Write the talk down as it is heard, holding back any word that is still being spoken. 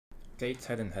Gate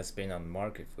Titan has been on the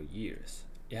market for years.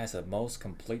 It has the most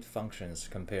complete functions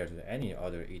compared to any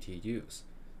other ETUs.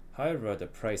 However, the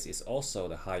price is also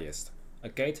the highest. A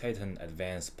Gate Titan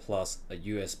Advanced plus a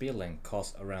USB link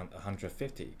costs around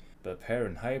 $150, but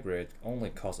Perun Hybrid only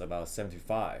costs about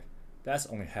 $75. That's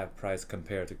only half price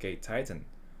compared to Gate Titan.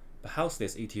 But how's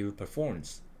this ETU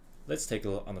performance? Let's take a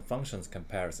look on the functions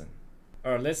comparison.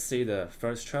 Alright, let's see the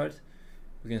first chart.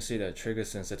 We can see the trigger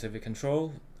sensitivity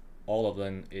control. All of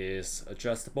them is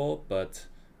adjustable, but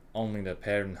only the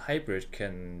Perun Hybrid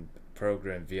can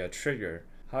program via trigger.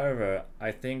 However,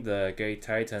 I think the Gate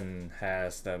Titan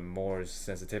has the more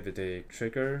sensitivity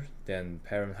trigger than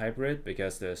Perun Hybrid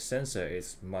because the sensor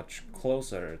is much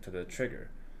closer to the trigger.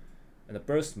 In the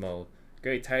burst mode,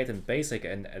 Gate Titan Basic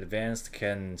and Advanced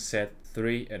can set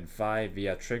 3 and 5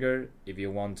 via trigger. If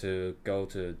you want to go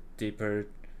to deeper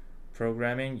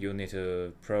programming, you need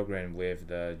to program with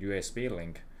the USB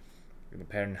link. The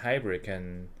Perun Hybrid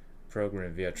can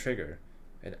program via trigger.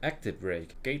 At active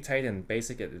brake, Gate Titan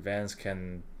Basic and Advanced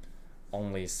can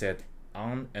only set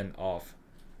on and off.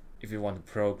 If you want to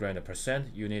program the percent,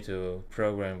 you need to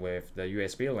program with the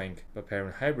USB link, but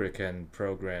Perun Hybrid can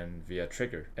program via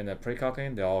trigger. And the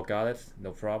precocking, they all got it,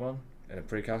 no problem. And the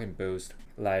precocking boost,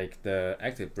 like the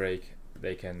active brake,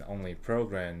 they can only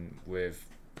program with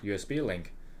USB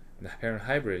link. And the Perun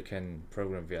Hybrid can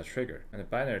program via trigger. And the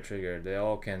binary trigger, they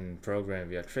all can program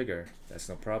via trigger. That's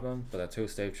no problem. But a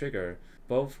two-stage trigger,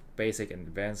 both basic and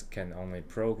advanced can only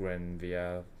program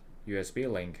via USB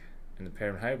link. And the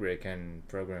Perun Hybrid can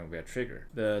program via trigger.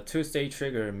 The two-stage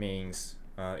trigger means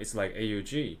it's like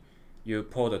AUG. You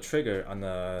pull the trigger on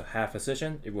the half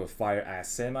position, it will fire as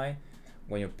semi.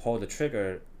 When you pull the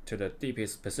trigger to the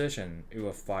deepest position, it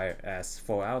will fire as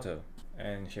full auto.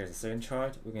 And here's the second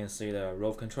chart. We can see the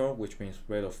roll control, which means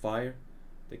rate of fire.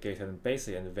 The Gate Titan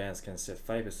Basic and Advanced can set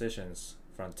 5 positions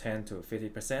from 10 to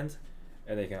 50%,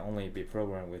 and they can only be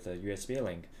programmed with a USB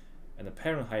link. And the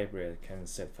Perun Hybrid can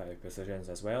set 5 positions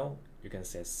as well. You can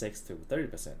set 6 to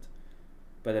 30%.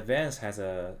 But Advanced has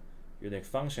a unique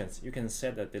functions. You can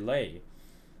set a delay.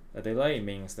 A delay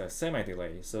means the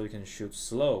semi-delay, so you can shoot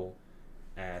slow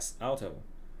as auto.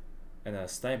 And a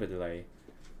sniper delay,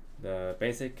 the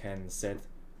basic can set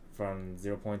from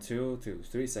 0.2 to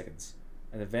 3 seconds.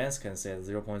 And advanced can set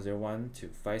 0.01 to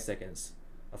 5 seconds.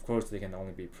 Of course, they can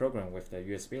only be programmed with the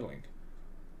USB link.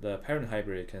 The Perun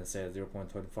Hybrid can set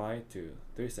 0.25 to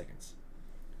 3 seconds.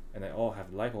 And they all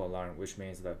have LiPo alarm, which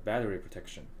means the battery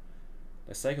protection.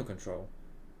 The cycle control,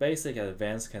 basic and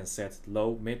advanced can set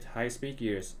low, mid, high speed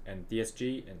gears and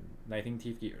DSG and 19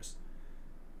 teeth gears.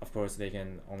 Of course, they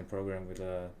can only program with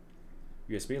a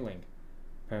USB link.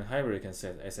 Perun Hybrid can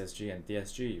set SSG and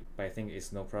DSG, but I think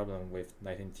it's no problem with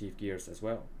 19 teeth gears as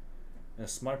well. And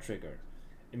smart trigger,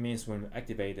 it means when you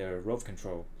activate the rope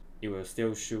control, it will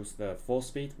still shoot the full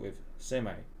speed with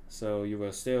semi, so you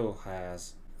will still have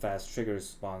fast trigger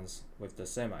response with the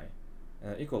semi.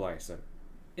 And equalizer,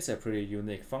 it's a pretty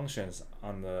unique functions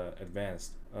on the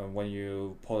advanced. When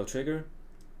you pull the trigger,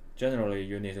 generally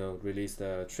you need to release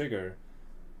the trigger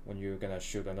when you're gonna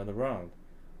shoot another round.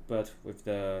 But with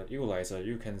the equalizer,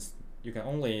 you can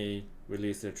only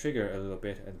release the trigger a little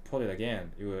bit and pull it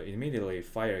again. It will immediately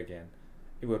fire again.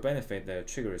 It will benefit the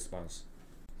trigger response.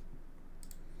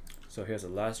 So here's the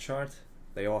last chart.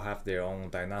 They all have their own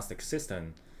diagnostic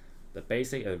system. The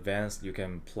basic advanced, you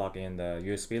can plug in the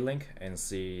USB link and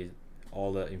see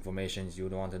all the information you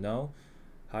want to know.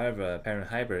 However, Perun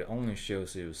Hybrid only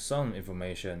shows you some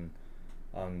information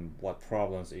on what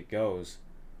problems it goes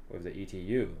with the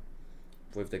ETU.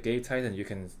 With the Gate Titan, you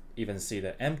can even see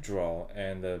the amp draw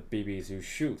and the BBs you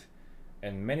shoot,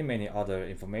 and many other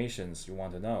informations you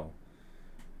want to know.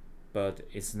 But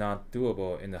it's not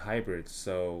doable in the hybrid,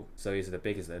 so it's the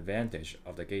biggest advantage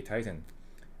of the Gate Titan.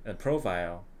 And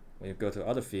profile, when you go to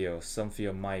other fields, some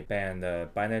field might ban the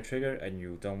binary trigger and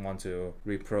you don't want to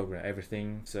reprogram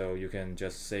everything, so you can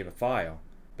just save a file,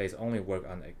 but it only work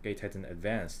on a Gate Titan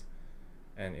Advanced,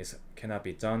 and it cannot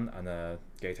be done on a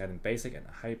Gate Titan Basic and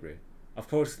a hybrid. Of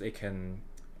course,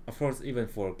 even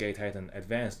for Gate Titan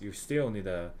Advanced, you still need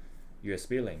a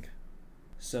USB link.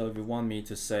 So if you want me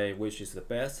to say which is the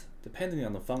best, depending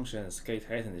on the functions, Gate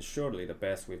Titan is surely the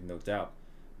best with no doubt.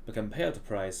 But compared to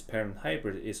price, Perun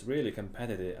Hybrid is really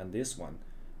competitive on this one.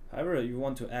 However, if you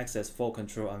want to access full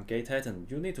control on Gate Titan,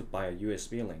 you need to buy a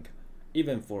USB link,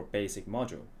 even for basic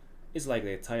module. It's like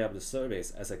they tie up the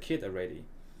service as a kit already.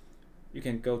 You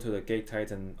can go to the Gate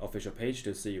Titan official page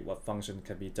to see what function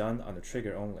can be done on the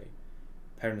trigger only.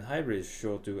 Perun Hybrid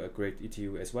sure do a great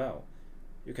ETU as well.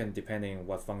 You can depending on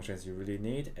what functions you really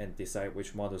need and decide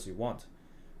which models you want.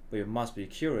 But you must be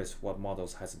curious what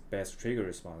models has the best trigger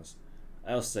response.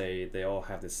 I'll say they all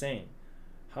have the same.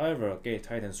 However, Gate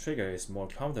Titan's trigger is more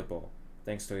comfortable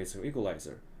thanks to its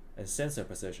equalizer and sensor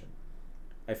precision.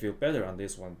 I feel better on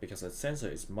this one because the sensor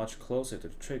is much closer to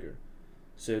the trigger,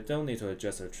 so you don't need to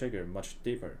adjust the trigger much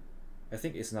deeper. I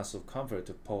think it's not so comfort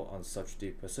to pull on such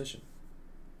deep precision.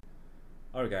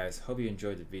 Alright guys, hope you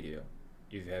enjoyed the video.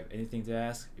 If you have anything to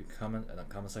ask, you comment in the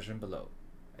comment section below.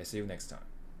 I see you next time.